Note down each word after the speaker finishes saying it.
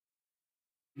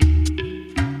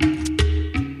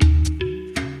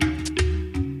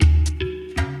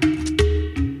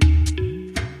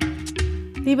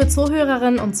Liebe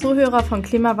Zuhörerinnen und Zuhörer von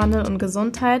Klimawandel und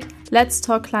Gesundheit, Let's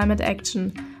Talk Climate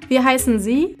Action. Wir heißen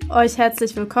Sie, euch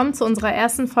herzlich willkommen zu unserer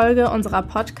ersten Folge unserer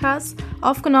Podcasts,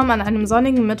 aufgenommen an einem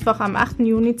sonnigen Mittwoch am 8.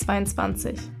 Juni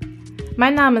 2022.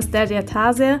 Mein Name ist Derdia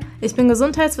Taser, ich bin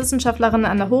Gesundheitswissenschaftlerin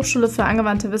an der Hochschule für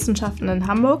angewandte Wissenschaften in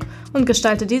Hamburg und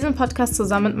gestalte diesen Podcast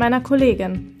zusammen mit meiner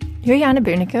Kollegin Juliane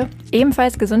Böhnecke,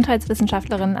 ebenfalls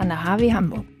Gesundheitswissenschaftlerin an der HW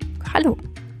Hamburg. Hallo!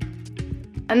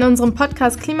 In unserem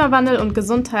Podcast Klimawandel und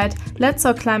Gesundheit Let's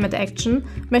Talk Climate Action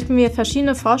möchten wir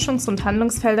verschiedene Forschungs- und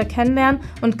Handlungsfelder kennenlernen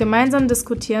und gemeinsam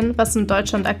diskutieren, was in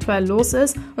Deutschland aktuell los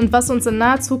ist und was uns in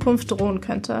naher Zukunft drohen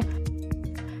könnte.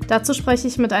 Dazu spreche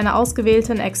ich mit einer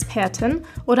ausgewählten Expertin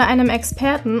oder einem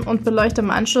Experten und beleuchte im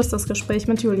Anschluss das Gespräch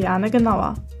mit Juliane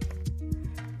genauer.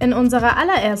 In unserer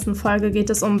allerersten Folge geht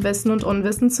es um Wissen und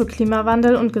Unwissen zu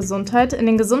Klimawandel und Gesundheit in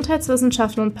den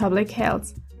Gesundheitswissenschaften und Public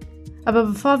Health. Aber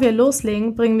bevor wir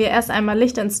loslegen, bringen wir erst einmal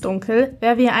Licht ins Dunkel,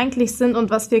 wer wir eigentlich sind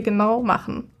und was wir genau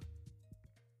machen.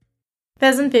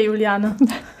 Wer sind wir, Juliane?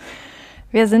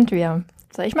 Wer sind wir?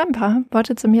 Soll ich mal ein paar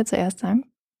Worte zu mir zuerst sagen?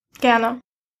 Gerne.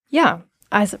 Ja,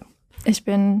 also ich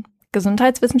bin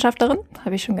Gesundheitswissenschaftlerin,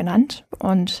 habe ich schon genannt,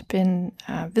 und bin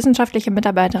wissenschaftliche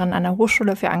Mitarbeiterin an der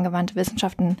Hochschule für angewandte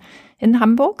Wissenschaften in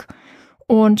Hamburg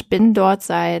und bin dort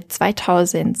seit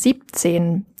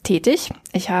 2017 tätig.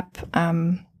 Ich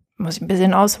habe muss ich ein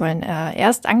bisschen ausholen,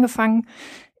 erst angefangen,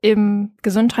 im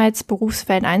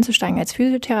Gesundheitsberufsfeld einzusteigen als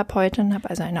Physiotherapeutin, habe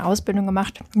also eine Ausbildung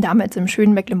gemacht, damals im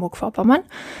schönen Mecklenburg-Vorpommern,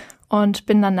 und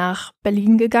bin dann nach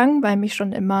Berlin gegangen, weil mich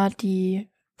schon immer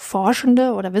die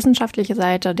forschende oder wissenschaftliche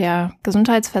Seite der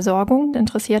Gesundheitsversorgung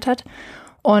interessiert hat.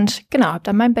 Und genau, habe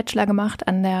dann meinen Bachelor gemacht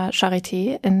an der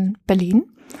Charité in Berlin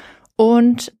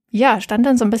und ja, stand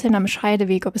dann so ein bisschen am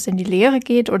Scheideweg, ob es in die Lehre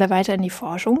geht oder weiter in die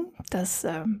Forschung. Das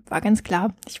war ganz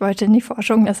klar. Ich wollte in die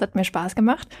Forschung, das hat mir Spaß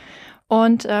gemacht.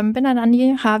 Und bin dann an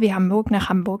die HW Hamburg nach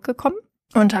Hamburg gekommen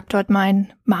und habe dort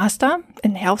meinen Master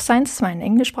in Health Science, das war ein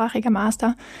englischsprachiger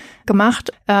Master,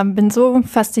 gemacht. Bin so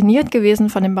fasziniert gewesen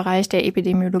von dem Bereich der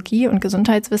Epidemiologie und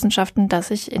Gesundheitswissenschaften,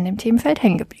 dass ich in dem Themenfeld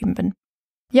hängen geblieben bin.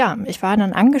 Ja, ich war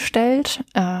dann angestellt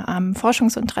am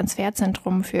Forschungs- und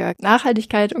Transferzentrum für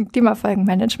Nachhaltigkeit und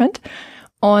Klimafolgenmanagement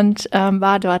und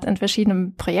war dort in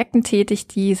verschiedenen Projekten tätig,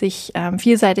 die sich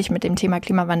vielseitig mit dem Thema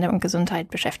Klimawandel und Gesundheit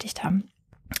beschäftigt haben.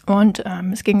 Und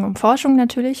es ging um Forschung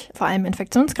natürlich, vor allem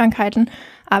Infektionskrankheiten,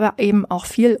 aber eben auch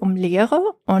viel um Lehre.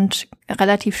 Und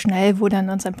relativ schnell wurde in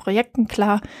unseren Projekten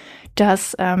klar,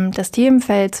 dass das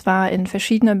Themenfeld zwar in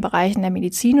verschiedenen Bereichen der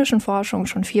medizinischen Forschung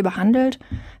schon viel behandelt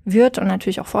wird und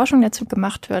natürlich auch Forschung dazu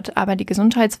gemacht wird, aber die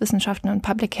Gesundheitswissenschaften und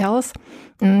Public Health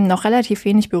noch relativ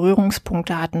wenig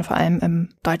Berührungspunkte hatten, vor allem im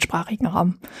deutschsprachigen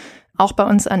Raum. Auch bei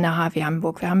uns an der HW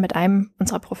Hamburg. Wir haben mit einem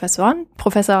unserer Professoren,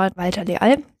 Professor Walter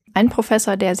Leal, einen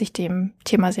Professor, der sich dem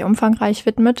Thema sehr umfangreich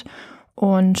widmet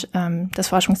und das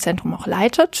Forschungszentrum auch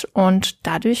leitet. Und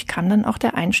dadurch kam dann auch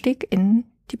der Einstieg in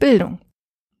die Bildung.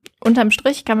 Unterm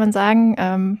Strich kann man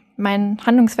sagen, mein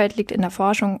Handlungsfeld liegt in der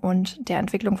Forschung und der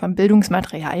Entwicklung von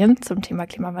Bildungsmaterialien zum Thema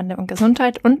Klimawandel und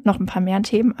Gesundheit und noch ein paar mehr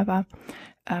Themen, aber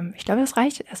ich glaube, das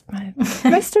reicht erstmal.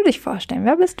 Möchtest du dich vorstellen?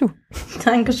 Wer bist du?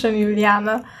 Dankeschön,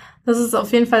 Juliane. Das ist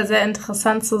auf jeden Fall sehr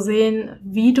interessant zu sehen,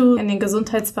 wie du in den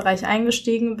Gesundheitsbereich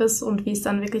eingestiegen bist und wie es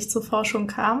dann wirklich zur Forschung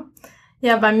kam.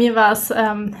 Ja, bei mir war es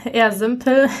eher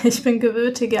simpel. Ich bin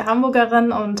gebürtige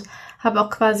Hamburgerin und habe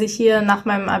auch quasi hier nach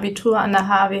meinem Abitur an der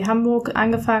HW Hamburg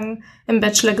angefangen, im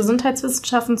Bachelor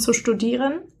Gesundheitswissenschaften zu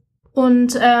studieren.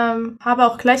 Und habe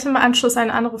auch gleich im Anschluss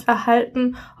einen Anruf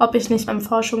erhalten, ob ich nicht im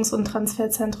Forschungs- und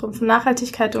Transferzentrum für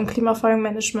Nachhaltigkeit und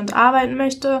Klimafolgenmanagement arbeiten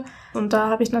möchte. Und da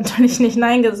habe ich natürlich nicht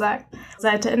Nein gesagt.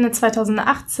 Seit Ende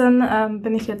 2018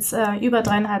 bin ich jetzt über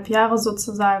 3,5 Jahre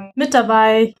sozusagen mit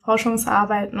dabei,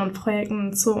 Forschungsarbeiten und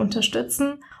Projekten zu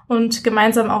unterstützen und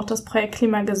gemeinsam auch das Projekt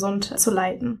Klimagesund zu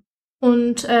leiten.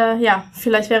 Und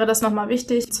vielleicht wäre das nochmal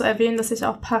wichtig zu erwähnen, dass ich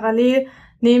auch parallel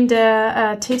neben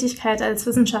der Tätigkeit als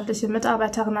wissenschaftliche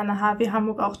Mitarbeiterin an der HW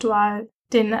Hamburg auch dual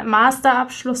den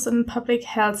Masterabschluss in Public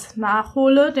Health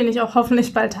nachhole, den ich auch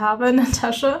hoffentlich bald habe in der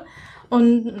Tasche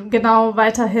und genau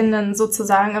weiterhin dann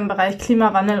sozusagen im Bereich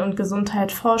Klimawandel und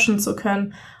Gesundheit forschen zu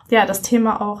können. Ja, das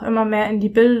Thema auch immer mehr in die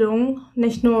Bildung,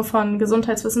 nicht nur von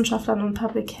Gesundheitswissenschaftlern und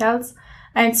Public Health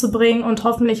einzubringen und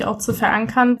hoffentlich auch zu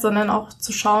verankern, sondern auch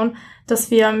zu schauen,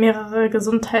 dass wir mehrere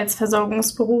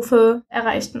Gesundheitsversorgungsberufe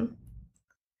erreichen.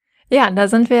 Ja, da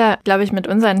sind wir, glaube ich, mit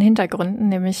unseren Hintergründen,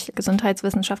 nämlich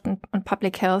Gesundheitswissenschaften und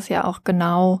Public Health, ja auch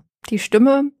genau die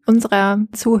Stimme unserer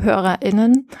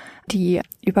ZuhörerInnen, die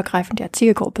übergreifend der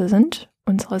Zielgruppe sind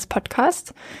unseres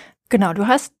Podcasts. Genau, du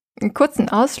hast einen kurzen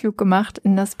Ausflug gemacht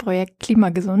in das Projekt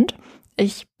Klimagesund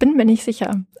Ich bin mir nicht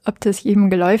sicher, ob das jedem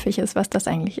geläufig ist, was das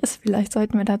eigentlich ist. Vielleicht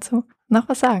sollten wir dazu noch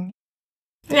was sagen.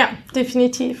 Ja,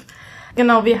 definitiv.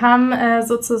 Genau, wir haben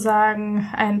sozusagen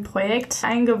ein Projekt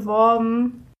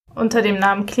eingeworben unter dem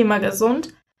Namen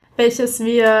Klimagesund, welches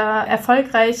wir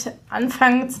erfolgreich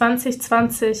Anfang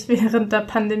 2020 während der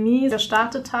Pandemie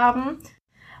gestartet haben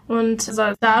und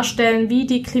soll darstellen, wie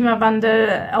die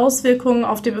Klimawandel Auswirkungen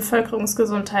auf die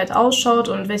Bevölkerungsgesundheit ausschaut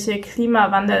und welche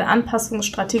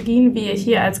Klimawandel-Anpassungsstrategien wir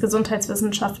hier als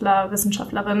Gesundheitswissenschaftler,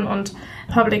 Wissenschaftlerinnen und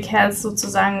Public Health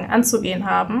sozusagen anzugehen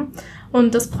haben.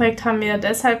 Und das Projekt haben wir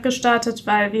deshalb gestartet,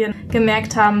 weil wir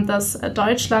gemerkt haben, dass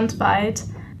deutschlandweit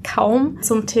kaum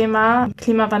zum Thema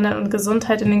Klimawandel und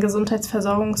Gesundheit in den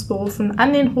Gesundheitsversorgungsberufen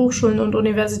an den Hochschulen und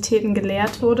Universitäten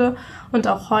gelehrt wurde und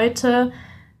auch heute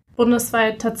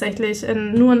bundesweit tatsächlich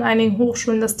nur in einigen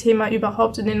Hochschulen das Thema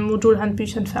überhaupt in den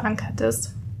Modulhandbüchern verankert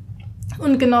ist.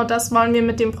 Und genau das wollen wir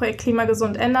mit dem Projekt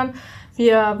Klimagesund ändern.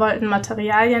 Wir wollten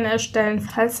Materialien erstellen,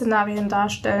 Fallszenarien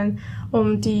darstellen,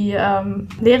 um die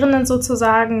Lehrenden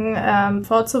sozusagen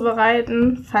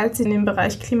vorzubereiten, falls sie in dem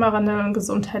Bereich Klimawandel und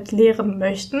Gesundheit lehren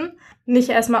möchten. Nicht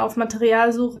erstmal auf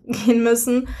Materialsuche gehen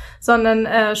müssen,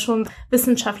 sondern schon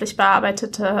wissenschaftlich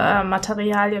bearbeitete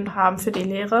Materialien haben für die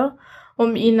Lehre,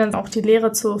 um ihnen auch die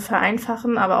Lehre zu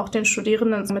vereinfachen, aber auch den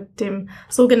Studierenden mit dem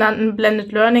sogenannten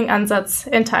Blended Learning Ansatz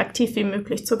interaktiv wie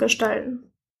möglich zu gestalten.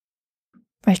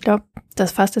 Ich glaube,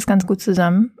 das fasst es ganz gut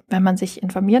zusammen. Wenn man sich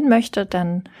informieren möchte,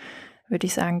 dann würde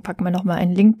ich sagen, packen wir nochmal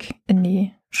einen Link in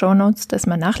die Shownotes, dass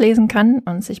man nachlesen kann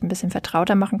und sich ein bisschen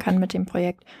vertrauter machen kann mit dem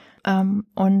Projekt.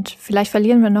 Und vielleicht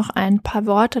verlieren wir noch ein paar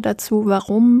Worte dazu,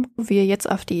 warum wir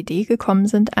jetzt auf die Idee gekommen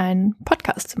sind, einen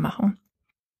Podcast zu machen.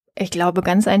 Ich glaube,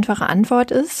 ganz einfache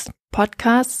Antwort ist,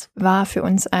 Podcast war für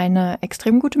uns eine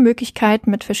extrem gute Möglichkeit,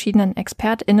 mit verschiedenen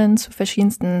ExpertInnen zu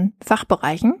verschiedensten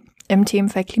Fachbereichen im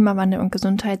Themenfeld Klimawandel und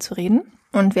Gesundheit zu reden.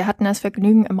 Und wir hatten das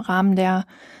Vergnügen im Rahmen der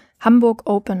Hamburg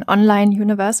Open Online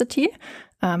University.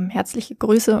 Herzliche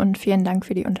Grüße und vielen Dank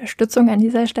für die Unterstützung an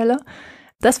dieser Stelle.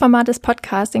 Das Format des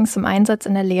Podcastings zum Einsatz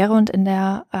in der Lehre und in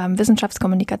der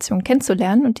Wissenschaftskommunikation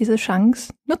kennenzulernen, und diese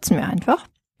Chance nutzen wir einfach.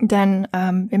 Denn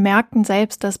wir merkten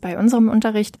selbst, dass bei unserem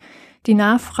Unterricht die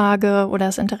Nachfrage oder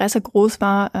das Interesse groß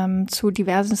war, zu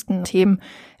diversesten Themen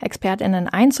ExpertInnen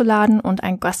einzuladen und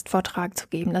einen Gastvortrag zu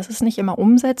geben. Das ist nicht immer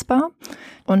umsetzbar.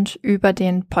 Und über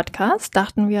den Podcast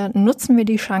dachten wir, nutzen wir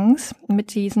die Chance,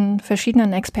 mit diesen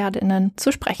verschiedenen ExpertInnen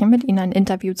zu sprechen, mit ihnen ein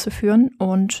Interview zu führen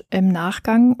und im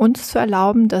Nachgang uns zu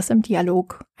erlauben, das im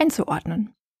Dialog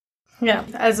einzuordnen. Ja,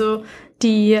 also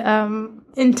die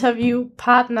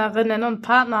Interviewpartnerinnen und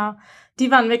Partner, die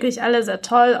waren wirklich alle sehr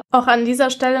toll. Auch an dieser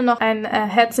Stelle noch einen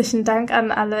herzlichen Dank an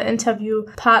alle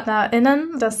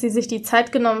InterviewpartnerInnen, dass sie sich die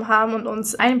Zeit genommen haben und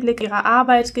uns Einblick ihrer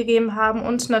Arbeit gegeben haben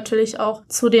und natürlich auch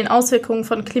zu den Auswirkungen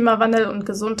von Klimawandel und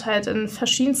Gesundheit in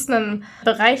verschiedensten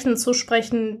Bereichen zu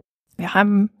sprechen. Wir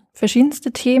haben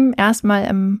verschiedenste Themen erstmal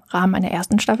im Rahmen einer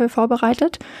ersten Staffel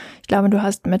vorbereitet. Ich glaube, du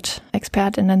hast mit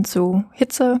ExpertInnen zu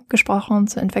Hitze gesprochen,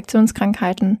 zu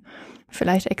Infektionskrankheiten.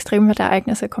 Vielleicht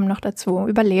Extremwetterereignisse kommen noch dazu,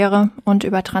 über Lehre und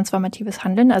über transformatives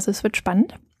Handeln. Also es wird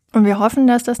spannend. Und wir hoffen,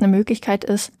 dass das eine Möglichkeit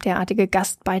ist, derartige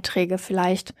Gastbeiträge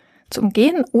vielleicht zu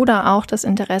umgehen oder auch das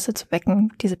Interesse zu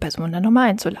wecken, diese Person dann nochmal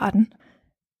einzuladen.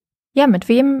 Ja, mit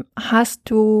wem hast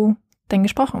du denn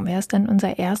gesprochen? Wer ist denn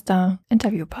unser erster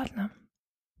Interviewpartner?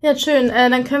 Ja, schön.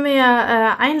 Dann können wir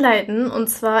ja einleiten. Und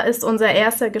zwar ist unser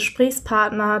erster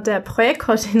Gesprächspartner der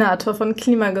Projektkoordinator von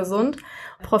Klimagesund,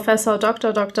 Professor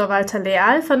Dr. Walter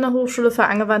Leal von der Hochschule für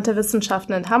angewandte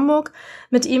Wissenschaften in Hamburg.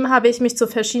 Mit ihm habe ich mich zu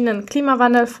verschiedenen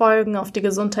Klimawandelfolgen auf die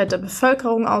Gesundheit der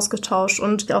Bevölkerung ausgetauscht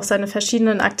und auch seine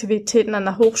verschiedenen Aktivitäten an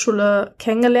der Hochschule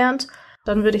kennengelernt.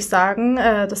 Dann würde ich sagen,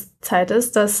 dass Zeit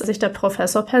ist, dass sich der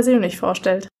Professor persönlich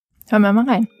vorstellt. Hören wir mal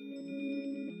rein.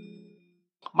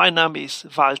 Mein Name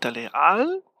ist Walter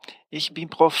Leal. Ich bin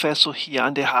Professor hier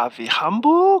an der HW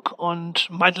Hamburg und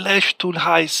mein Lehrstuhl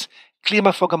heißt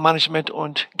Klimafolgenmanagement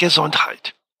und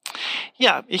Gesundheit.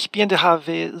 Ja, ich bin in der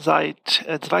HW seit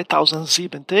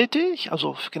 2007 tätig,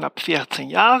 also knapp 14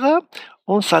 Jahre.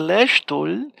 Unser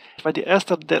Lehrstuhl war der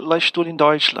erste Lehrstuhl in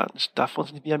Deutschland. Davon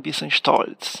sind wir ein bisschen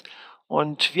stolz.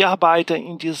 Und wir arbeiten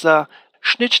in dieser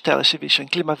Schnittstelle zwischen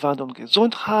Klimawandel und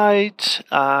Gesundheit,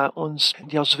 und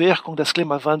die Auswirkung des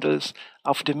Klimawandels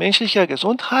auf die menschliche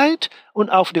Gesundheit und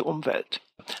auf die Umwelt.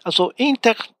 Also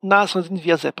international sind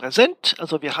wir sehr präsent.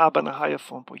 Also wir haben eine Reihe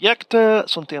von Projekten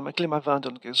zum Thema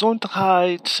Klimawandel und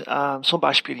Gesundheit, zum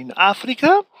Beispiel in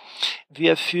Afrika.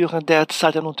 Wir führen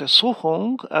derzeit eine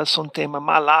Untersuchung zum Thema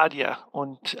Malaria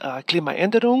und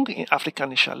Klimaänderung in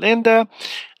afrikanischen Ländern.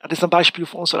 Das ist ein Beispiel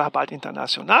für unsere Arbeit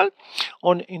international.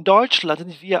 Und in Deutschland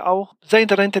sind wir auch sehr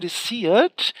daran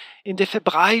interessiert in der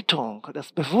Verbreitung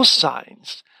des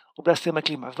Bewusstseins über das Thema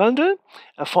Klimawandel,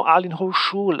 vor allem in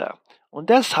Hochschulen. Und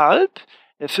deshalb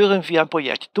führen wir ein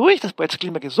Projekt durch, das Projekt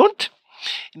Klima gesund,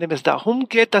 in dem es darum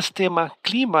geht, das Thema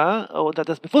Klima oder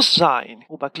das Bewusstsein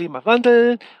über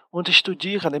Klimawandel und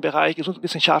Studieren im Bereich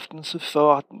Gesundheitswissenschaften zu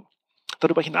fördern.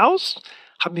 Darüber hinaus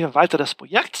haben wir weiter das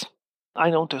Projekt,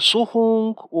 eine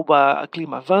Untersuchung über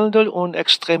Klimawandel und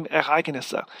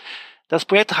Extremereignisse. Das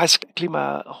Projekt heißt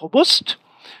Klimarobust.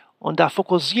 Und da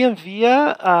fokussieren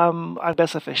wir eine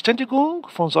bessere Verständigung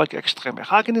von solchen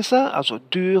Extremereignissen, also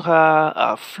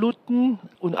Dürre, Fluten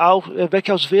und auch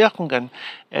welche Auswirkungen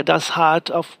das hat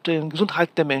auf die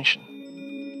Gesundheit der Menschen.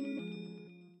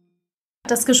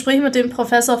 Das Gespräch mit dem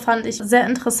Professor fand ich sehr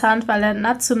interessant, weil er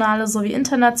nationale sowie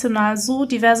international so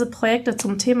diverse Projekte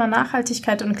zum Thema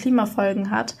Nachhaltigkeit und Klimafolgen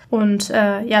hat. Und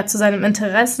zu seinen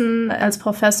Interessen als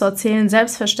Professor zählen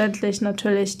selbstverständlich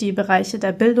natürlich die Bereiche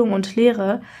der Bildung und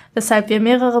Lehre, weshalb wir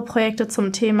mehrere Projekte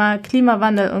zum Thema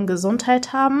Klimawandel und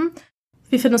Gesundheit haben.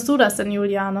 Wie findest du das denn,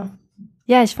 Juliane?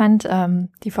 Ja, ich fand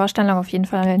die Vorstellung auf jeden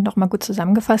Fall nochmal gut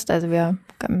zusammengefasst. Also wir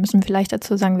müssen vielleicht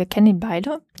dazu sagen, wir kennen ihn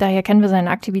beide. Daher kennen wir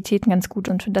seine Aktivitäten ganz gut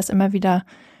und finden das immer wieder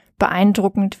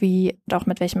beeindruckend, wie und auch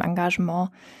mit welchem Engagement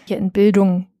hier in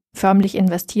Bildung förmlich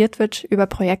investiert wird über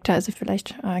Projekte. Also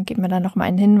vielleicht geben wir da nochmal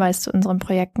einen Hinweis zu unseren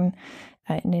Projekten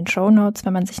in den Shownotes,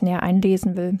 wenn man sich näher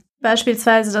einlesen will.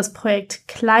 Beispielsweise das Projekt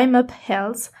Climate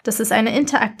Health. Das ist eine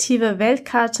interaktive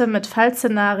Weltkarte mit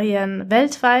Fallszenarien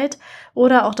weltweit.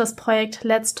 Oder auch das Projekt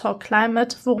Let's Talk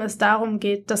Climate, worum es darum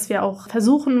geht, dass wir auch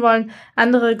versuchen wollen,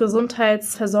 andere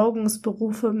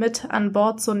Gesundheitsversorgungsberufe mit an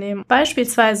Bord zu nehmen.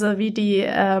 Beispielsweise wie die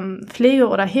Pflege-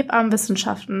 oder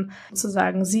Hebammenwissenschaften,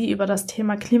 sozusagen sie über das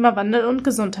Thema Klimawandel und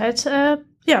Gesundheit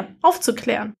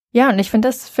aufzuklären. Ja, und ich finde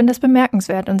das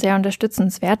bemerkenswert und sehr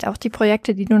unterstützenswert. Auch die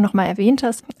Projekte, die du nochmal erwähnt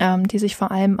hast, die sich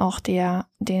vor allem auch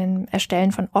den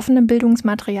Erstellen von offenen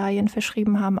Bildungsmaterialien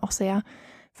verschrieben haben, auch sehr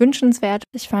wünschenswert.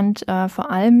 Ich fand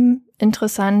vor allem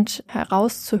interessant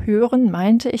herauszuhören,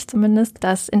 meinte ich zumindest,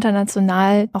 dass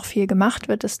international auch viel gemacht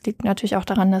wird. Das liegt natürlich auch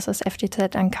daran, dass das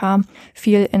FDZ-NK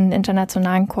viel in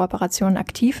internationalen Kooperationen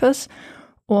aktiv ist.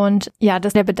 Und ja,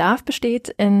 dass der Bedarf besteht,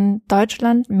 in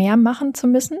Deutschland mehr machen zu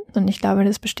müssen. Und ich glaube,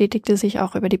 das bestätigte sich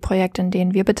auch über die Projekte, in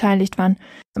denen wir beteiligt waren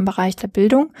im Bereich der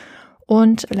Bildung.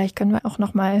 Und vielleicht können wir auch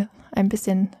noch mal ein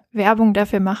bisschen Werbung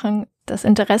dafür machen, dass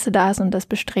Interesse da ist und das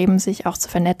Bestreben, sich auch zu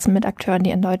vernetzen mit Akteuren,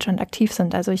 die in Deutschland aktiv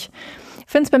sind. Also ich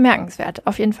finde es bemerkenswert,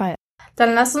 auf jeden Fall.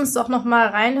 Dann lass uns doch noch mal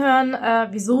reinhören,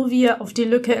 wieso wir auf die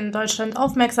Lücke in Deutschland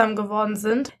aufmerksam geworden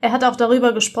sind. Er hat auch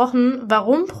darüber gesprochen,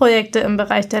 warum Projekte im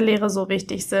Bereich der Lehre so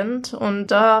wichtig sind. Und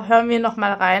da hören wir noch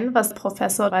mal rein, was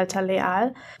Professor Walter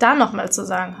Leal da noch mal zu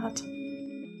sagen hat.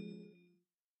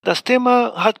 Das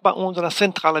Thema hat bei uns eine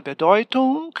zentrale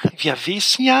Bedeutung. Wir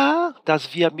wissen ja,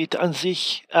 dass wir mit an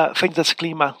sich verändertes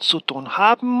Klima zu tun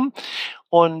haben.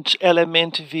 Und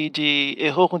Elemente wie die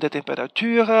Erhöhung der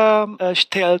Temperatur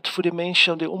stellt für die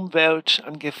Menschen und die Umwelt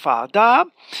eine Gefahr dar.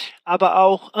 Aber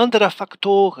auch andere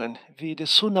Faktoren wie die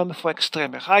Zunahme von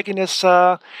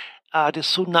Extremereignissen, die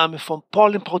Zunahme von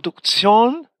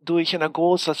Pollenproduktion durch einen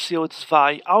großen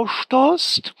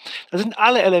CO2-Ausstoß. Das sind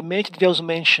alle Elemente, die uns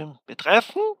Menschen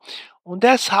betreffen. Und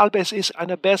deshalb es ist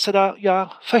ein besserer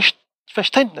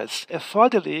Verständnis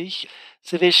erforderlich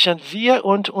zwischen wir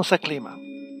und unser Klima.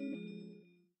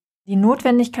 Die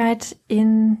Notwendigkeit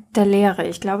in der Lehre.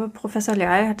 Ich glaube, Professor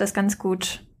Leal hat das ganz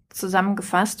gut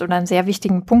zusammengefasst oder einen sehr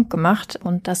wichtigen Punkt gemacht.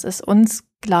 Und das ist uns,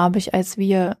 glaube ich, als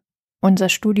wir unser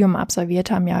Studium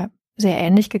absolviert haben, ja sehr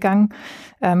ähnlich gegangen.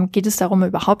 Geht es darum,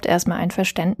 überhaupt erstmal ein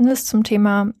Verständnis zum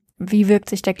Thema, wie wirkt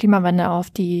sich der Klimawandel auf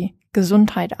die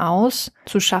Gesundheit aus,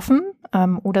 zu schaffen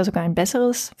oder sogar ein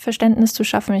besseres Verständnis zu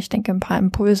schaffen. Ich denke, ein paar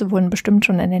Impulse wurden bestimmt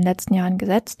schon in den letzten Jahren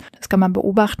gesetzt. Das kann man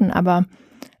beobachten, aber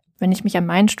wenn ich mich an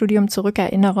mein Studium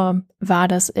zurückerinnere, war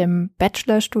das im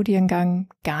Bachelorstudiengang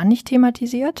gar nicht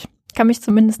thematisiert. Kann mich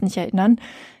zumindest nicht erinnern.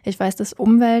 Ich weiß, dass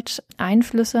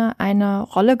Umwelteinflüsse eine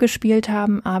Rolle gespielt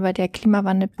haben, aber der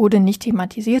Klimawandel wurde nicht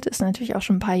thematisiert, ist natürlich auch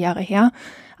schon ein paar Jahre her.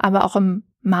 Aber auch im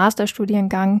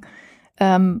Masterstudiengang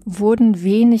wurden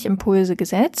wenig Impulse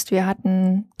gesetzt. Wir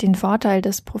hatten den Vorteil,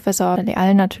 dass Professor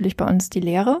Leal natürlich bei uns die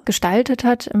Lehre gestaltet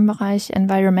hat im Bereich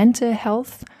Environmental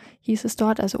Health, hieß es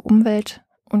dort, also Umwelt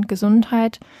und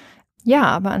Gesundheit. Ja,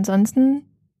 aber ansonsten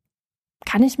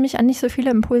kann ich mich an nicht so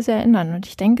viele Impulse erinnern. Und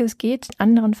ich denke, es geht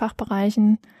anderen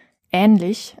Fachbereichen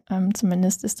ähnlich.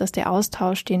 Zumindest ist das der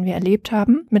Austausch, den wir erlebt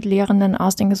haben mit Lehrenden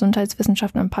aus den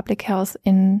Gesundheitswissenschaften und Public Health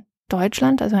in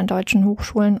Deutschland, also an deutschen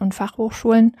Hochschulen und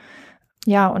Fachhochschulen.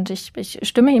 Ja, und ich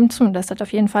stimme ihm zu. Das hat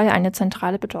auf jeden Fall eine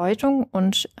zentrale Bedeutung.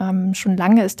 Und schon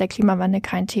lange ist der Klimawandel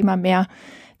kein Thema mehr,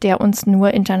 der uns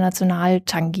nur international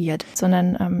tangiert,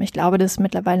 sondern ich glaube, das ist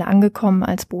mittlerweile angekommen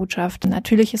als Botschaft.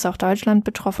 Natürlich ist auch Deutschland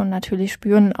betroffen und natürlich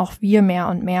spüren auch wir mehr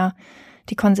und mehr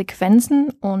die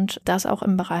Konsequenzen und das auch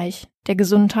im Bereich der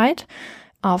Gesundheit.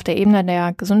 Auf der Ebene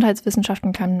der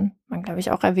Gesundheitswissenschaften kann man, glaube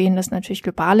ich, auch erwähnen, dass natürlich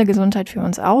globale Gesundheit für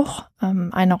uns auch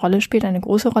eine Rolle spielt, eine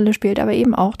große Rolle spielt, aber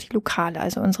eben auch die lokale,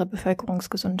 also unsere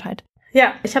Bevölkerungsgesundheit.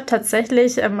 Ja, ich habe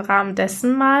tatsächlich im Rahmen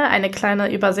dessen mal eine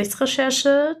kleine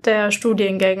Übersichtsrecherche der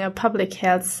Studiengänge Public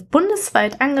Health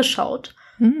bundesweit angeschaut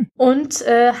und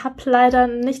habe leider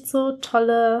nicht so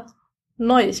tolle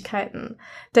Neuigkeiten.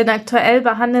 Denn aktuell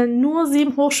behandeln nur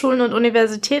 7 Hochschulen und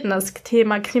Universitäten das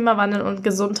Thema Klimawandel und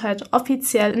Gesundheit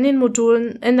offiziell in den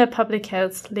Modulen in der Public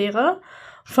Health Lehre.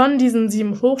 Von diesen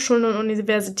 7 Hochschulen und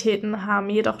Universitäten haben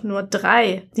jedoch nur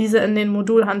 3 diese in den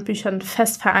Modulhandbüchern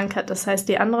fest verankert. Das heißt,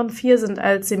 die anderen 4 sind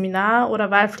als Seminar-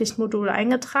 oder Wahlpflichtmodule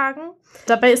eingetragen.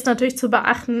 Dabei ist natürlich zu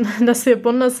beachten, dass wir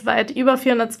bundesweit über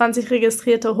 420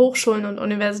 registrierte Hochschulen und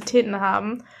Universitäten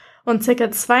haben und ca.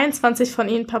 22 von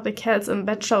ihnen Public Health im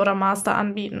Bachelor oder Master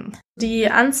anbieten. Die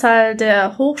Anzahl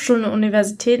der Hochschulen und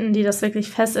Universitäten, die das wirklich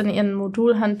fest in ihren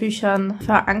Modulhandbüchern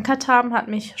verankert haben, hat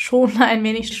mich schon ein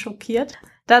wenig schockiert.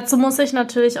 Dazu muss ich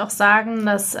natürlich auch sagen,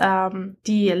 dass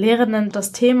die Lehrenden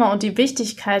das Thema und die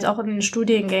Wichtigkeit auch in den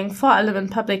Studiengängen, vor allem in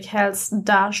Public Health,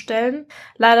 darstellen.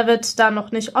 Leider wird da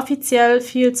noch nicht offiziell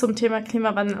viel zum Thema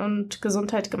Klimawandel und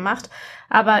Gesundheit gemacht,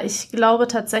 aber ich glaube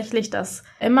tatsächlich, dass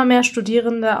immer mehr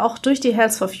Studierende auch durch die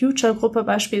Health for Future Gruppe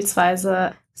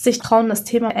beispielsweise sich trauen, das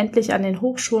Thema endlich an den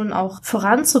Hochschulen auch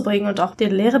voranzubringen und auch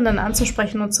den Lehrenden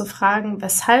anzusprechen und zu fragen,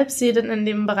 weshalb sie denn in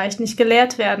dem Bereich nicht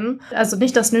gelehrt werden, also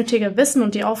nicht das nötige Wissen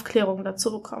und die Aufklärung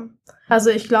dazu bekommen. Also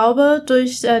ich glaube,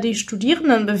 durch die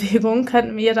Studierendenbewegung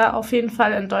könnten wir da auf jeden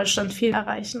Fall in Deutschland viel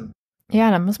erreichen. Ja,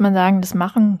 da muss man sagen, das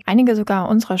machen einige sogar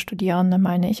unserer Studierende,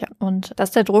 meine ich. Und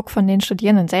dass der Druck von den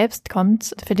Studierenden selbst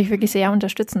kommt, finde ich wirklich sehr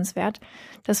unterstützenswert.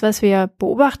 Das, was wir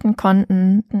beobachten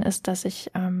konnten, ist, dass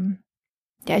sich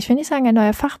ich will nicht sagen ein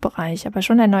neuer Fachbereich, aber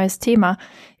schon ein neues Thema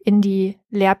in die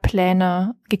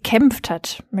Lehrpläne gekämpft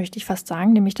hat, möchte ich fast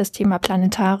sagen, nämlich das Thema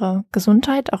planetare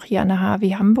Gesundheit. Auch hier an der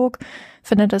HAW Hamburg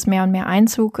findet das mehr und mehr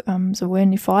Einzug, sowohl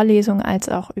in die Vorlesung als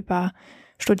auch über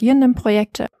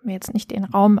Studierendenprojekte. Jetzt nicht den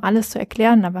Raum, alles zu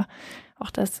erklären, aber auch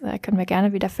das können wir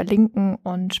gerne wieder verlinken.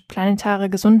 Und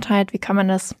planetare Gesundheit, wie kann man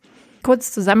das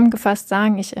kurz zusammengefasst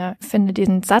sagen? Ich finde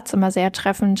diesen Satz immer sehr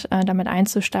treffend, damit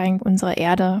einzusteigen. Unsere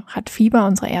Erde hat Fieber,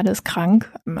 unsere Erde ist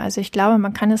krank. Also ich glaube,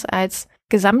 man kann es als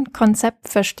Gesamtkonzept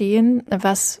verstehen,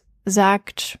 was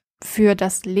sagt, für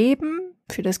das Leben,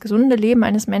 für das gesunde Leben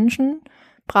eines Menschen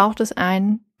braucht es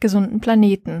einen gesunden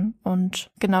Planeten. Und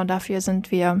genau dafür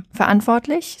sind wir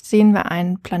verantwortlich. Sehen wir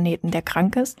einen Planeten, der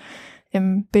krank ist,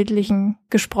 im Bildlichen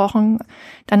gesprochen,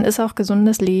 dann ist auch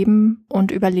gesundes Leben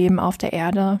und Überleben auf der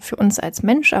Erde für uns als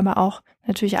Mensch, aber auch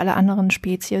natürlich alle anderen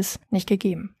Spezies nicht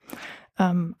gegeben.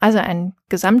 Also ein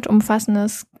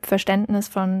gesamtumfassendes Verständnis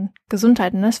von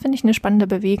Gesundheit. Und das finde ich eine spannende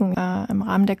Bewegung im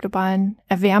Rahmen der globalen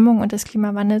Erwärmung und des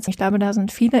Klimawandels. Ich glaube, da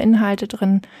sind viele Inhalte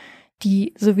drin,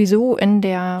 die sowieso in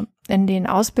den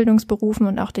Ausbildungsberufen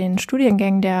und auch den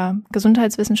Studiengängen der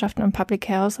Gesundheitswissenschaften und Public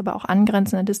Health, aber auch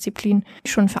angrenzende Disziplinen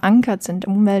schon verankert sind.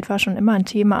 Umwelt war schon immer ein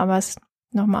Thema, aber es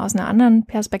nochmal aus einer anderen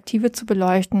Perspektive zu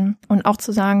beleuchten und auch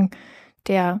zu sagen,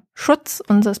 der Schutz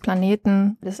unseres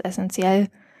Planeten ist essentiell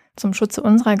zum Schutze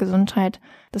unserer Gesundheit.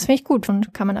 Das finde ich gut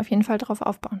und kann man auf jeden Fall darauf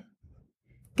aufbauen.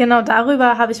 Genau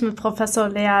darüber habe ich mit Professor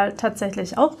Leal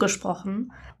tatsächlich auch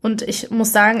gesprochen. Und ich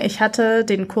muss sagen, ich hatte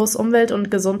den Kurs Umwelt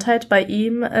und Gesundheit bei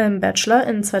ihm im Bachelor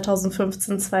in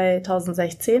 2015,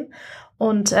 2016.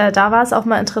 Und da war es auch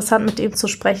mal interessant, mit ihm zu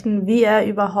sprechen, wie er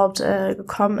überhaupt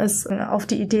gekommen ist, auf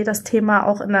die Idee, das Thema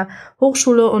auch in der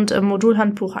Hochschule und im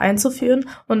Modulhandbuch einzuführen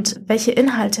und welche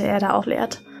Inhalte er da auch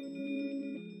lehrt.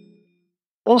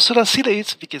 Unser Ziel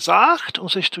ist, wie gesagt,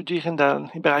 unsere Studierenden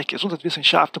im Bereich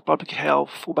Gesundheitswissenschaft und Public Health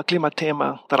über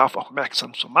Klimathemen darauf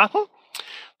aufmerksam zu machen.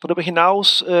 Darüber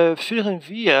hinaus führen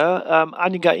wir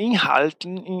einige Inhalte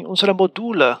in unsere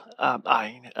Module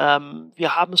ein.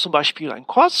 Wir haben zum Beispiel einen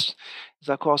Kurs.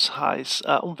 Dieser Kurs heißt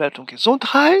Umwelt und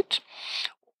Gesundheit.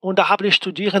 Und da haben die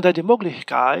Studierenden die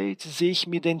Möglichkeit, sich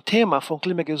mit dem Thema von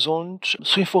Klimagesund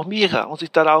zu informieren und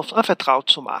sich darauf anvertraut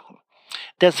zu machen.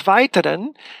 Des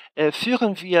Weiteren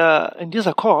führen wir in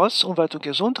dieser Kurs Umwelt und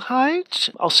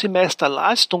Gesundheit aus Semester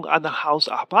Leistung einer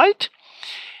Hausarbeit,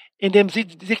 in dem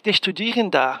sich der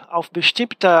Studierende auf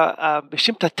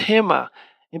bestimmte Themen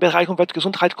im Bereich Umwelt und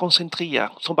Gesundheit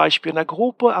konzentriert. Zum Beispiel in der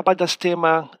Gruppe arbeitet das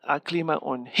Thema Klima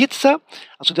und Hitze,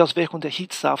 also die Auswirkungen der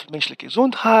Hitze auf die menschliche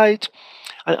Gesundheit.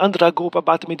 Eine andere Gruppe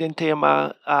arbeitet mit dem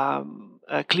Thema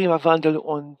Klimawandel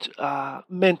und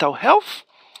Mental Health.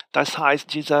 Das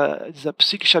heißt, diese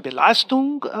psychische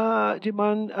Belastung, die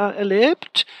man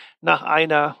erlebt nach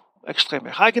einer extremen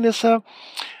Ereignisse.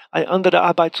 Eine andere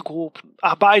Arbeitsgruppe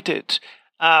arbeitet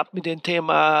mit dem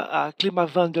Thema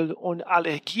Klimawandel und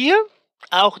Allergie.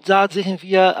 Auch da sehen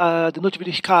wir die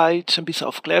Notwendigkeit, ein bisschen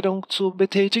Aufklärung zu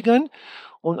betätigen.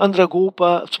 Und andere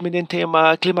Gruppe mit dem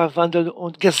Thema Klimawandel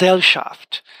und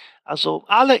Gesellschaft. Also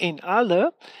alle in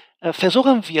alle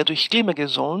versuchen wir durch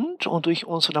Klimagesund und durch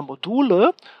unsere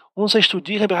Module unsere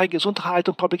Studierende im Bereich Gesundheit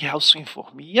und Public Health zu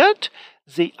informieren,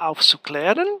 sie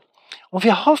aufzuklären. Und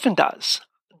wir hoffen, dass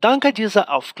dank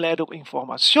dieser Aufklärung und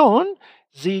Information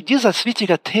Sie dieses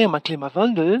wichtige Thema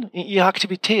Klimawandel in Ihre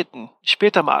Aktivitäten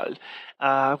später mal,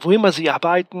 wo immer Sie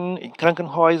arbeiten, in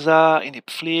Krankenhäusern, in der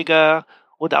Pflege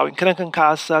oder auch in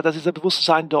Krankenkasse, dass dieser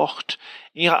Bewusstsein dort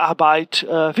Ihre Arbeit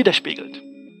widerspiegelt.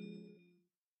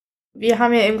 Wir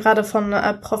haben ja eben gerade von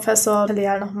Professor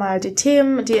Leal nochmal die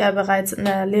Themen, die er bereits in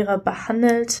der Lehre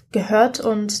behandelt, gehört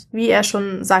und wie er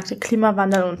schon sagte,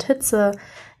 Klimawandel und Hitze,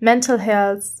 Mental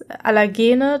Health,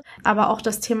 Allergene, aber auch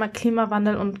das Thema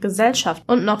Klimawandel und Gesellschaft.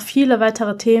 Und noch viele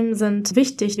weitere Themen sind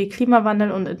wichtig, wie Klimawandel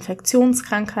und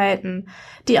Infektionskrankheiten,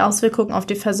 die Auswirkungen auf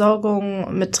die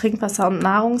Versorgung mit Trinkwasser und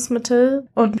Nahrungsmittel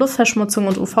und Luftverschmutzung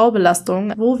und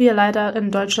UV-Belastung, wo wir leider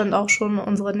in Deutschland auch schon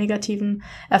unsere negativen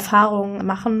Erfahrungen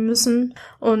machen müssen.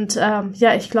 Und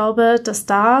ich glaube, dass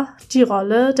da die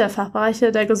Rolle der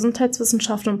Fachbereiche der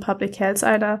Gesundheitswissenschaft und Public Health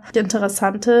eine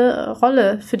interessante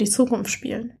Rolle für die Zukunft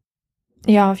spielen.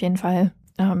 Ja, auf jeden Fall.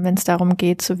 Wenn es darum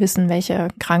geht zu wissen, welche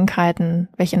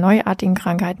neuartigen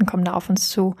Krankheiten kommen da auf uns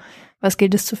zu, was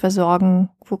gilt es zu versorgen,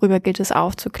 worüber gilt es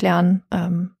aufzuklären,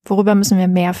 worüber müssen wir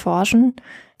mehr forschen,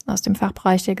 aus dem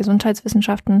Fachbereich der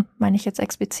Gesundheitswissenschaften meine ich jetzt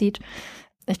explizit.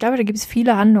 Ich glaube, da gibt es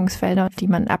viele Handlungsfelder, die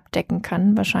man abdecken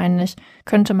kann. Wahrscheinlich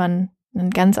könnte man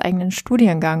einen ganz eigenen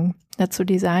Studiengang dazu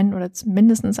designen oder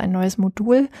mindestens ein neues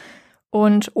Modul.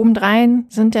 Und obendrein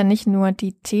sind ja nicht nur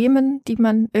die Themen, die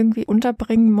man irgendwie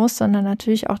unterbringen muss, sondern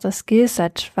natürlich auch das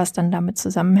Skillset, was dann damit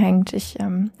zusammenhängt. Ich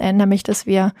erinnere mich, dass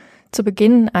wir zu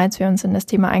Beginn, als wir uns in das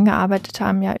Thema eingearbeitet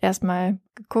haben, ja erstmal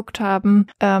geguckt haben,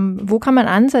 wo kann man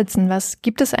ansetzen, was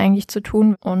gibt es eigentlich zu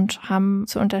tun und haben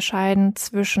zu unterscheiden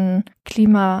zwischen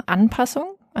Klimaanpassung,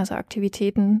 also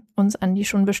Aktivitäten, uns an die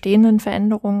schon bestehenden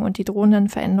Veränderungen und die drohenden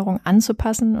Veränderungen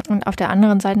anzupassen. Und auf der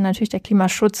anderen Seite natürlich der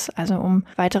Klimaschutz, also um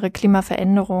weitere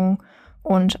Klimaveränderungen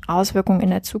und Auswirkungen in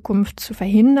der Zukunft zu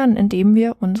verhindern, indem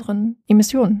wir unsere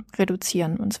Emissionen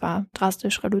reduzieren, und zwar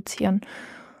drastisch reduzieren.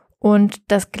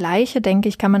 Und das Gleiche, denke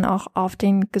ich, kann man auch auf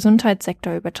den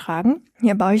Gesundheitssektor übertragen.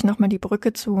 Hier baue ich nochmal die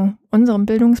Brücke zu unserem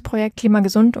Bildungsprojekt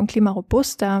Klimagesund und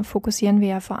Klimarobust. Da fokussieren wir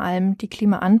ja vor allem die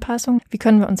Klimaanpassung. Wie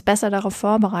können wir uns besser darauf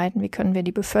vorbereiten? Wie können wir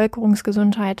die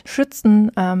Bevölkerungsgesundheit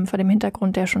schützen vor dem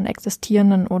Hintergrund der schon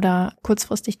existierenden oder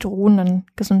kurzfristig drohenden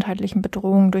gesundheitlichen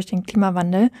Bedrohungen durch den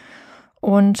Klimawandel?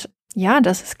 Und ja,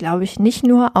 das ist, glaube ich, nicht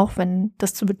nur, auch wenn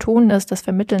das zu betonen ist, das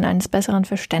Vermitteln eines besseren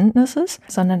Verständnisses,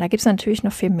 sondern da gibt es natürlich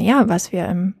noch viel mehr, was wir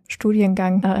im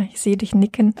Studiengang, ich sehe dich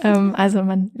nicken, also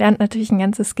man lernt natürlich ein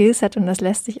ganzes Skillset und das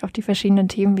lässt sich auf die verschiedenen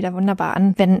Themen wieder wunderbar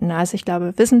anwenden. Also ich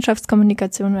glaube,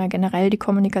 Wissenschaftskommunikation oder generell die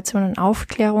Kommunikation und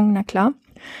Aufklärung, na klar.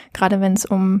 Gerade wenn es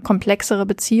um komplexere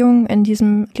Beziehungen in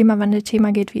diesem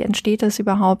Klimawandelthema geht, wie entsteht das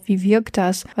überhaupt, wie wirkt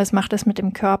das, was macht das mit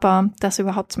dem Körper, das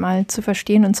überhaupt mal zu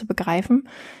verstehen und zu begreifen,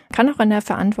 kann auch in der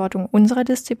Verantwortung unserer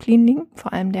Disziplin liegen,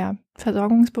 vor allem der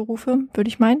Versorgungsberufe, würde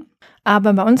ich meinen.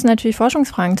 Aber bei uns natürlich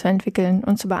Forschungsfragen zu entwickeln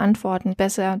und zu beantworten,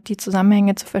 besser die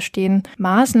Zusammenhänge zu verstehen,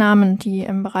 Maßnahmen, die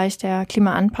im Bereich der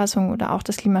Klimaanpassung oder auch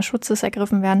des Klimaschutzes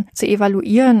ergriffen werden, zu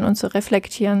evaluieren und zu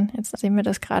reflektieren. Jetzt sehen wir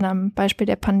das gerade am Beispiel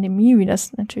der Pandemie, wie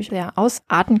das natürlich sehr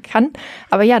ausarten kann.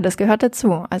 Aber ja, das gehört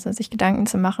dazu. Also sich Gedanken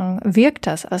zu machen, wirkt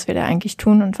das, was wir da eigentlich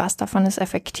tun und was davon ist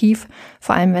effektiv,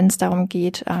 vor allem wenn es darum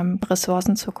geht,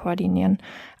 Ressourcen zu koordinieren.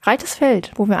 Breites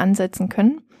Feld, wo wir ansetzen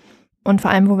können. Und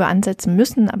vor allem, wo wir ansetzen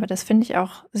müssen, aber das finde ich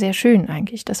auch sehr schön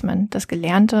eigentlich, dass man das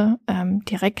Gelernte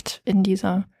direkt in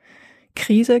dieser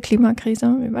Klimakrise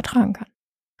übertragen kann.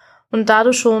 Und da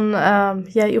du schon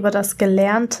über das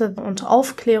Gelernte und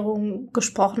Aufklärung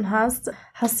gesprochen hast,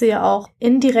 hast du ja auch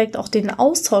indirekt auch den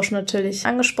Austausch natürlich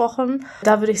angesprochen.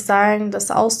 Da würde ich sagen,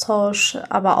 dass Austausch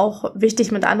aber auch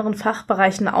wichtig mit anderen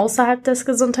Fachbereichen außerhalb des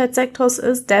Gesundheitssektors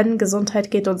ist, denn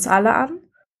Gesundheit geht uns alle an.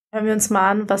 Hören wir uns mal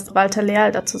an, was Walter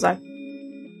Leal dazu sagt.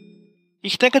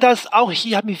 Ich denke, dass auch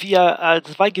hier haben wir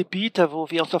zwei Gebiete,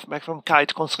 wo wir uns auf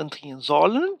Aufmerksamkeit konzentrieren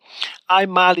sollen.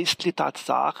 Einmal ist die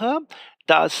Tatsache,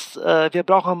 dass wir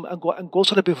brauchen ein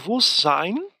größeres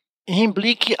Bewusstsein im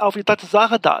Hinblick auf die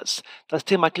Tatsache, dass das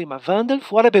Thema Klimawandel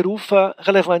für alle Berufe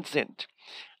relevant sind.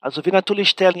 Also wir natürlich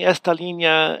stellen in erster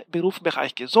Linie Beruf im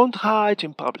Bereich Gesundheit,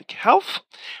 im Public Health,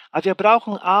 aber wir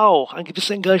brauchen auch ein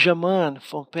gewisses Engagement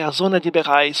von Personen, die im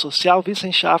Bereich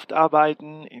Sozialwissenschaft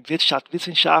arbeiten, in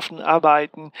Wirtschaftswissenschaften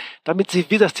arbeiten, damit sie,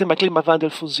 wie das Thema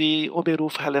Klimawandel für sie und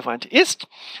Beruf relevant ist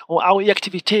und auch ihre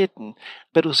Aktivitäten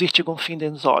Berücksichtigung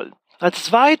finden soll. Als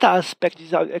zweiter Aspekt,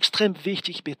 dieser extrem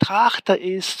wichtig betrachte,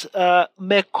 ist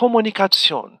mehr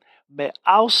Kommunikation, mehr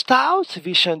Austausch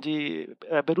zwischen die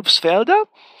Berufsfelder.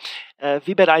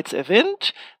 Wie bereits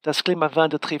erwähnt, das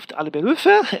Klimawandel trifft alle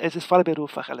Berufe, es ist für alle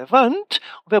Berufe relevant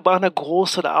und wir brauchen einen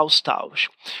größeren Austausch.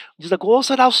 Und dieser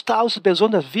größere Austausch ist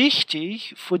besonders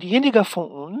wichtig für diejenigen von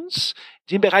uns,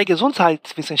 die im Bereich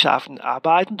Gesundheitswissenschaften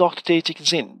arbeiten, dort tätig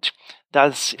sind.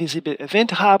 Dass, wie Sie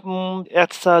erwähnt haben,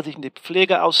 Ärzte sich in die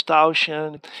Pflege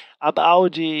austauschen, aber auch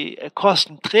die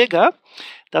Kostenträger,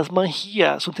 dass man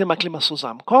hier zum Thema Klima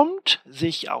zusammenkommt,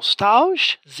 sich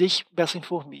austauscht, sich besser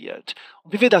informiert.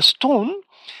 Und wie wir das tun,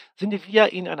 sind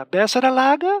wir in einer besseren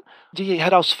Lage, die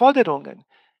Herausforderungen,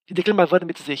 die der Klimawandel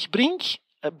mit sich bringt,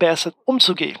 besser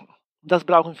umzugehen. Und das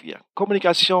brauchen wir.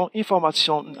 Kommunikation,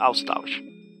 Information und Austausch.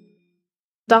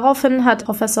 Daraufhin hat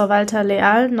Professor Walter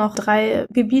Leal noch 3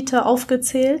 Gebiete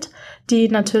aufgezählt, die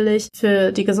natürlich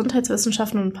für die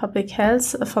Gesundheitswissenschaften und Public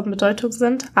Health von Bedeutung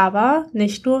sind, aber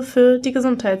nicht nur für die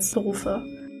Gesundheitsberufe.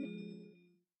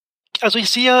 Also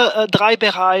ich sehe 3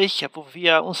 Bereiche, wo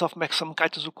wir uns auf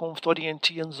Aufmerksamkeit der Zukunft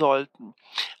orientieren sollten.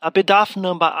 Bedarf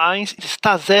Nummer 1 ist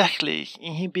tatsächlich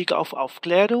im Hinblick auf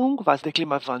Aufklärung, was der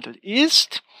Klimawandel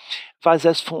ist, was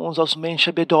es für uns als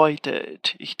Menschen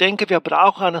bedeutet. Ich denke, wir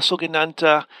brauchen eine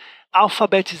sogenannte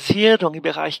Alphabetisierung im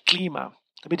Bereich Klima,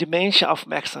 damit die Menschen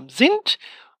aufmerksam sind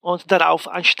und darauf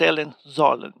einstellen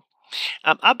sollen.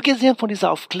 Abgesehen von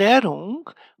dieser Aufklärung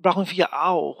brauchen wir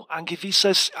auch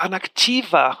eine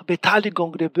aktive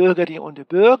Beteiligung der Bürgerinnen und der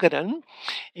Bürger im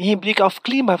Hinblick auf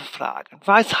Klimafragen.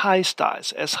 Was heißt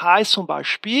das? Es heißt zum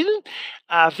Beispiel,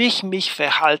 wie ich mich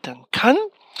verhalten kann,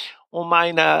 um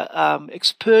meine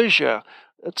Exposure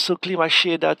zu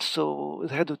Klimaschäden zu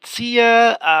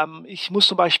reduzieren. Ich muss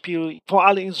zum Beispiel vor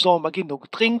allem im Sommer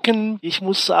genug trinken. Ich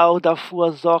muss auch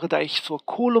dafür sorgen, dass ich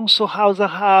Verkühlung zu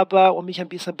Hause habe, um mich ein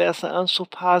bisschen besser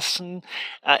anzupassen.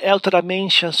 Ältere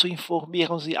Menschen zu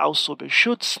informieren, sie auch zu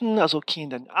beschützen, also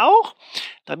Kinder auch,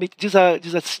 damit diese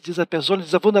Person,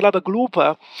 diese vulnerable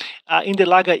Gruppe in der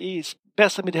Lage ist,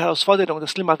 besser mit der Herausforderung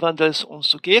des Klimawandels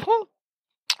umzugehen.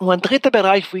 Und ein dritter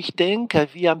Bereich, wo ich denke,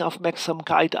 wir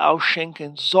Aufmerksamkeit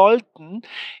ausschenken sollten,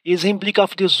 ist im Blick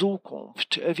auf die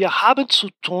Zukunft. Wir haben zu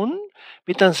tun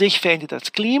mit an sich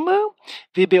verändertes Klima.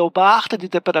 Wir beobachten die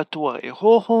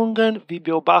Temperaturerhöhungen. Wir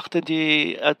beobachten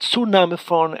die Zunahme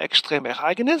von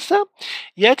Extremereignissen.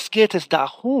 Jetzt geht es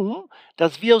darum,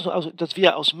 dass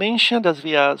wir als Menschen, dass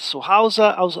wir zu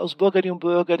Hause, als Bürgerinnen und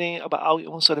Bürger, aber auch in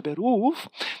unserem Beruf,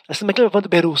 das Klimawandel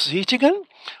berücksichtigen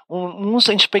und uns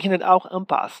entsprechend auch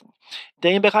anpassen.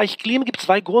 Denn im Bereich Klima gibt es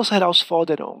 2 große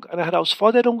Herausforderungen. Eine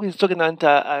Herausforderung ist der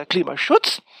sogenannte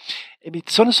Klimaschutz.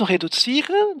 Emissionen zu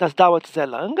reduzieren, das dauert sehr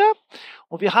lange.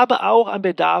 Und wir haben auch einen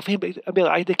Bedarf im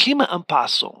Bereich der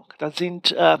Klimaanpassung. Das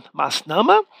sind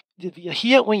Maßnahmen, die wir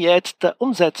hier und jetzt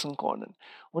umsetzen können.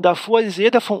 Und davor ist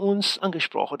jeder von uns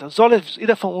angesprochen. Da soll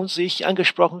jeder von uns sich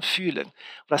angesprochen fühlen.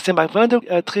 Das Thema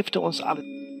Wandel trifft uns alle.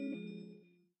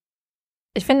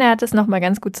 Ich finde, er hat es nochmal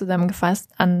ganz gut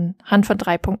zusammengefasst anhand von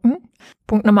 3 Punkten.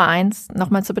 Punkt Nummer 1,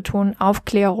 nochmal zu betonen,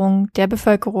 Aufklärung der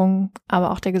Bevölkerung,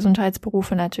 aber auch der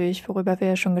Gesundheitsberufe natürlich, worüber wir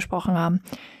ja schon gesprochen haben,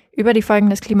 über die Folgen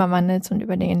des Klimawandels und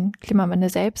über den Klimawandel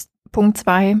selbst. Punkt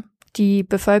 2, die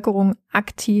Bevölkerung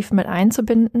aktiv mit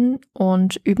einzubinden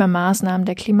und über Maßnahmen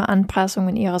der Klimaanpassung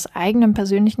in ihres eigenen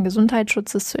persönlichen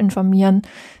Gesundheitsschutzes zu informieren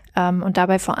und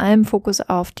dabei vor allem Fokus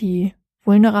auf die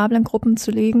vulnerablen Gruppen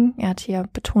zu legen. Er hat hier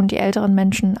betont die älteren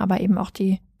Menschen, aber eben auch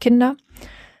die Kinder.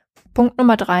 Punkt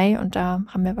Nummer 3, und da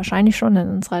haben wir wahrscheinlich schon in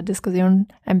unserer Diskussion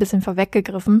ein bisschen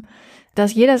vorweggegriffen,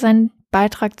 dass jeder seinen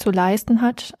Beitrag zu leisten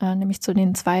hat, nämlich zu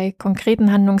den 2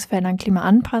 konkreten Handlungsfeldern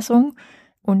Klimaanpassung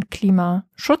und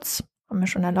Klimaschutz. Haben wir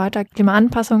schon erläutert.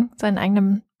 Klimaanpassung, seinen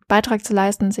eigenen Beitrag zu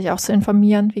leisten, sich auch zu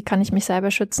informieren, wie kann ich mich selber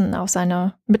schützen, auf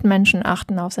seine Mitmenschen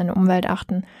achten, auf seine Umwelt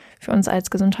achten, für uns als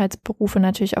Gesundheitsberufe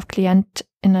natürlich auf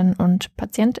KlientInnen und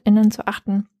PatientInnen zu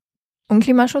achten. Und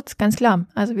Klimaschutz, ganz klar.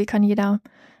 Also wie kann jeder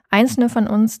Einzelne von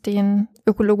uns den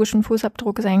ökologischen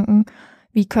Fußabdruck senken?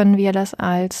 Wie können wir das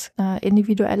als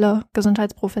individuelle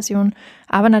Gesundheitsprofession,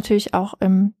 aber natürlich auch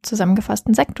im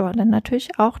zusammengefassten Sektor, denn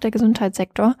natürlich auch der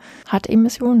Gesundheitssektor hat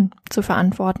Emissionen zu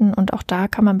verantworten und auch da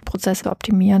kann man Prozesse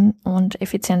optimieren und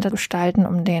effizienter gestalten,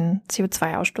 um den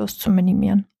CO2-Ausstoß zu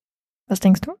minimieren. Was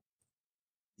denkst du?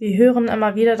 Wir hören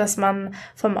immer wieder, dass man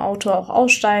vom Auto auch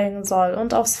aussteigen soll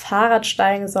und aufs Fahrrad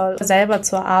steigen soll, selber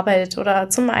zur Arbeit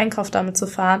oder zum Einkauf damit zu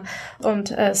fahren.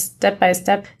 Und Step by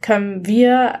Step können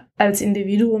wir als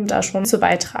Individuum da schon zu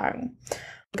beitragen.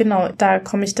 Genau, da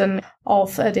komme ich dann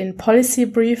auf den Policy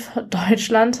Brief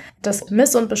Deutschland. Das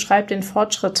misst und beschreibt den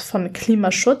Fortschritt von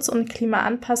Klimaschutz und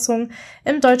Klimaanpassung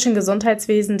im deutschen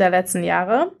Gesundheitswesen der letzten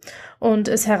Jahre und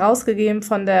ist herausgegeben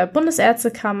von der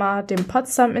Bundesärztekammer, dem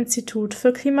Potsdam-Institut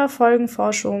für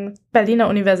Klimafolgenforschung, Berliner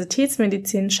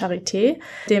Universitätsmedizin Charité,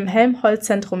 dem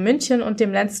Helmholtz-Zentrum München und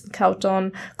dem letzten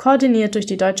Countdown, koordiniert durch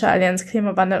die Deutsche Allianz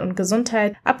Klimawandel und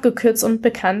Gesundheit, abgekürzt und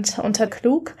bekannt unter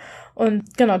KLUG.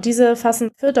 Und genau, diese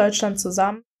fassen für Deutschland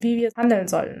zusammen, wie wir handeln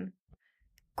sollten.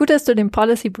 Gut, dass du den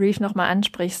Policy Brief nochmal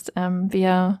ansprichst.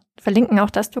 Wir verlinken auch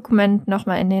das Dokument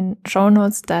nochmal in den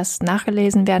Shownotes, das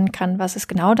nachgelesen werden kann, was es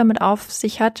genau damit auf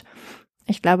sich hat.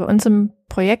 Ich glaube, uns im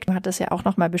Projekt hat es ja auch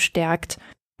nochmal bestärkt,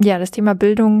 ja, das Thema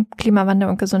Bildung, Klimawandel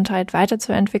und Gesundheit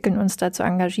weiterzuentwickeln, uns da zu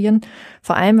engagieren.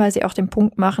 Vor allem, weil sie auch den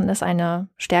Punkt machen, dass eine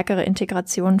stärkere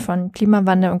Integration von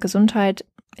Klimawandel und Gesundheit,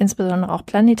 insbesondere auch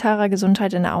planetarer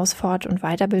Gesundheit in der Ausfahrt und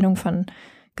Weiterbildung von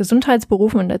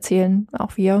Gesundheitsberufen, und erzählen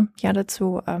auch wir ja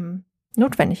dazu,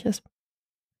 notwendig ist.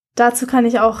 Dazu kann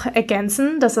ich auch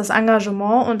ergänzen, dass das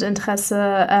Engagement und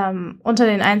Interesse unter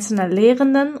den einzelnen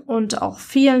Lehrenden und auch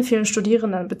vielen, vielen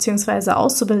Studierenden bzw.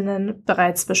 Auszubildenden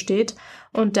bereits besteht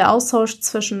und der Austausch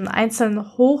zwischen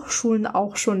einzelnen Hochschulen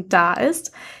auch schon da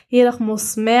ist. Jedoch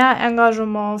muss mehr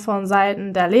Engagement von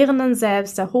Seiten der Lehrenden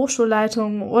selbst, der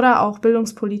Hochschulleitungen oder auch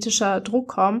bildungspolitischer Druck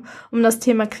kommen, um das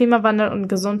Thema Klimawandel und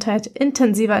Gesundheit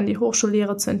intensiver in die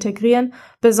Hochschullehre zu integrieren,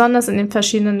 besonders in den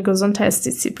verschiedenen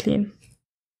Gesundheitsdisziplinen.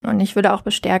 Und ich würde auch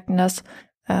bestärken, dass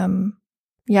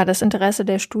das Interesse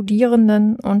der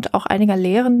Studierenden und auch einiger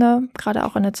Lehrende, gerade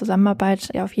auch in der Zusammenarbeit,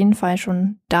 ja auf jeden Fall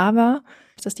schon da war.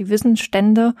 Dass die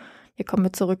Wissensstände, hier kommen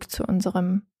wir zurück zu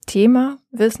unserem Thema,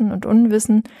 Wissen und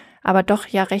Unwissen, aber doch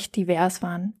ja recht divers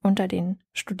waren unter den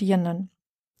Studierenden.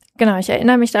 Genau, ich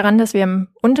erinnere mich daran, dass wir im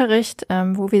Unterricht,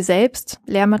 wo wir selbst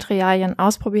Lehrmaterialien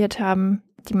ausprobiert haben,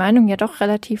 die Meinung ja doch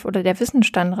relativ oder der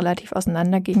Wissensstand relativ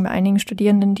auseinanderging bei einigen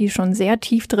Studierenden, die schon sehr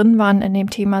tief drin waren in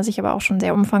dem Thema, sich aber auch schon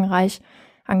sehr umfangreich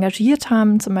engagiert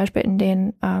haben, zum Beispiel in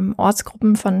den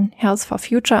Ortsgruppen von Health for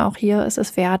Future. Auch hier ist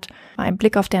es wert, einen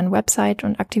Blick auf deren Website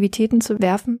und Aktivitäten zu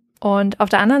werfen. Und auf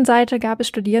der anderen Seite gab es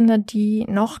Studierende, die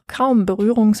noch kaum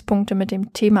Berührungspunkte mit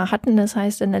dem Thema hatten. Das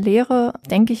heißt, in der Lehre,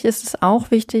 denke ich, ist es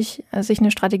auch wichtig, sich eine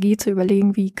Strategie zu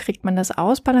überlegen, wie kriegt man das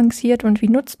ausbalanciert und wie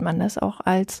nutzt man das auch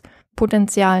als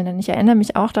Potenzial. Denn ich erinnere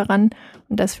mich auch daran,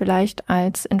 und das vielleicht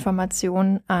als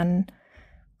Information an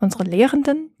unsere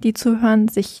Lehrenden, die zuhören,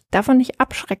 sich davon nicht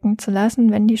abschrecken zu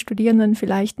lassen, wenn die Studierenden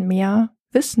vielleicht mehr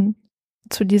Wissen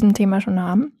zu diesem Thema schon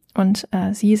haben und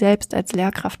sie selbst als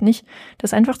Lehrkraft nicht,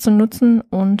 das einfach zu nutzen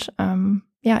und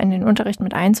in den Unterricht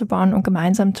mit einzubauen und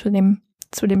gemeinsam zu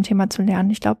dem Thema zu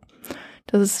lernen. Ich glaube,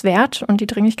 das ist wert und die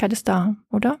Dringlichkeit ist da,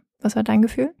 oder? Was war dein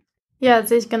Gefühl? Ja,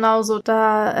 sehe ich genauso.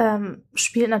 Da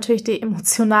spielt natürlich die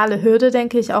emotionale Hürde,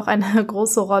 denke ich, auch eine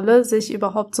große Rolle, sich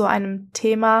überhaupt so einem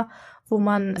Thema, wo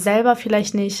man selber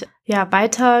vielleicht nicht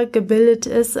weitergebildet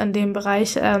ist in dem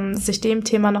Bereich, sich dem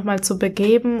Thema nochmal zu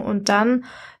begeben und dann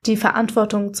die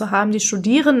Verantwortung zu haben, die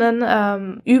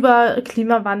Studierenden über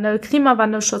Klimawandel,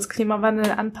 Klimawandelschutz,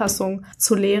 Klimawandelanpassung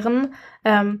zu lehren.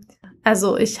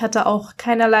 Also ich hatte auch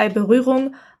keinerlei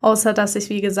Berührung, außer dass ich,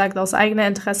 wie gesagt, aus eigenem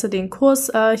Interesse den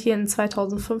Kurs hier in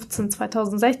 2015,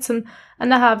 2016 an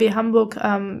der HW Hamburg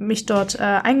mich dort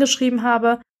eingeschrieben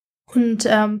habe. Und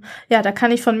da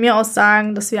kann ich von mir aus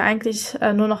sagen, dass wir eigentlich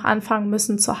nur noch anfangen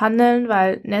müssen zu handeln,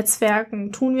 weil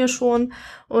Netzwerken tun wir schon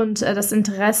und das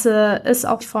Interesse ist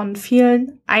auch von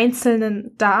vielen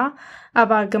Einzelnen da,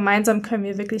 aber gemeinsam können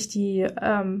wir wirklich die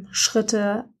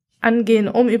Schritte angehen,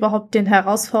 um überhaupt den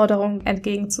Herausforderungen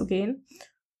entgegenzugehen.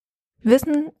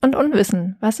 Wissen und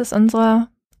Unwissen. Was ist unsere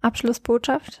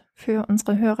Abschlussbotschaft für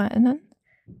unsere HörerInnen?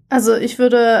 Also ich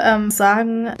würde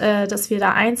sagen, dass wir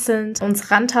da einzeln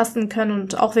uns rantasten können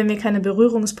und auch wenn wir keine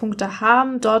Berührungspunkte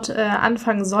haben, dort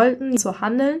anfangen sollten zu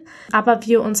handeln, aber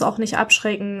wir uns auch nicht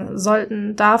abschrecken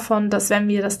sollten davon, dass wenn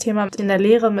wir das Thema in der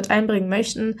Lehre mit einbringen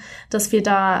möchten, dass wir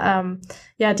da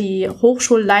die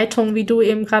Hochschulleitung, wie du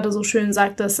eben gerade so schön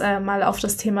sagtest, mal auf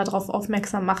das Thema drauf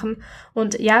aufmerksam machen.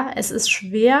 Und ja, es ist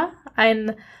schwer,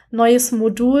 ein neues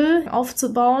Modul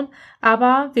aufzubauen,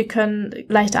 aber wir können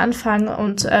leicht anfangen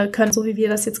und können, so wie wir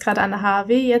das jetzt gerade an der HAW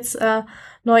jetzt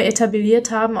neu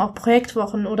etabliert haben, auch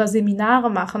Projektwochen oder Seminare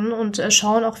machen und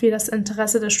schauen auch, wie das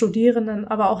Interesse der Studierenden,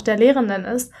 aber auch der Lehrenden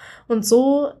ist. Und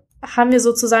so haben wir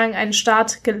sozusagen einen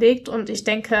Start gelegt und ich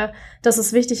denke, dass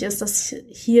es wichtig ist, dass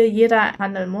hier jeder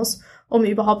handeln muss, um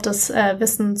überhaupt das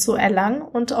Wissen zu erlangen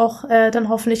und auch dann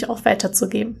hoffentlich auch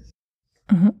weiterzugeben.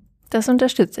 Mhm. Das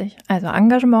unterstütze ich. Also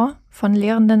Engagement von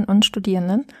Lehrenden und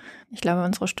Studierenden. Ich glaube,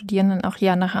 unsere Studierenden auch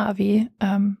hier an der HAW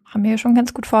haben wir schon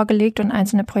ganz gut vorgelegt und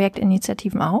einzelne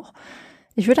Projektinitiativen auch.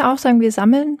 Ich würde auch sagen, wir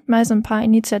sammeln mal so ein paar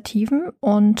Initiativen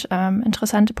und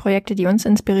interessante Projekte, die uns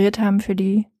inspiriert haben für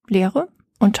die Lehre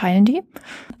und teilen die.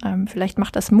 Vielleicht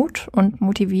macht das Mut und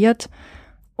motiviert,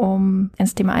 um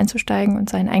ins Thema einzusteigen und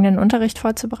seinen eigenen Unterricht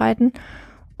vorzubereiten.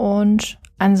 Und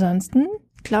ansonsten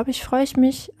glaube ich, freue ich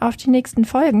mich auf die nächsten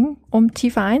Folgen, um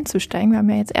tiefer einzusteigen. Wir haben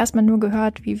ja jetzt erstmal nur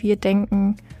gehört, wie wir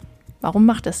denken, warum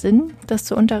macht es Sinn, das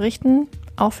zu unterrichten,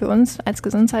 auch für uns als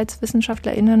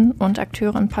GesundheitswissenschaftlerInnen und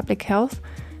Akteure in Public Health.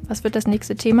 Was wird das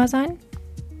nächste Thema sein?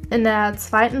 In der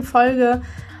zweiten Folge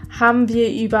haben wir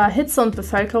über Hitze- und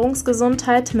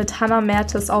Bevölkerungsgesundheit mit Hanna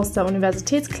Mertes aus der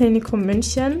Universitätsklinikum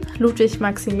München,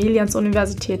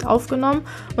 Ludwig-Maximilians-Universität aufgenommen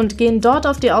und gehen dort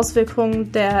auf die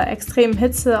Auswirkungen der extremen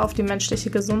Hitze auf die menschliche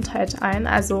Gesundheit ein.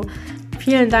 Also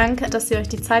vielen Dank, dass ihr euch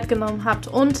die Zeit genommen habt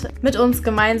und mit uns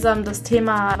gemeinsam das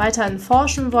Thema weiterhin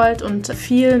forschen wollt und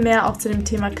viel mehr auch zu dem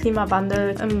Thema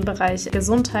Klimawandel im Bereich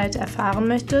Gesundheit erfahren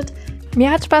möchtet. Mir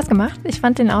hat Spaß gemacht. Ich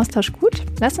fand den Austausch gut.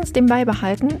 Lasst uns den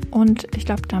beibehalten und ich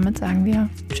glaube, damit sagen wir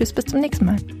Tschüss, bis zum nächsten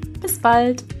Mal. Bis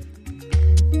bald.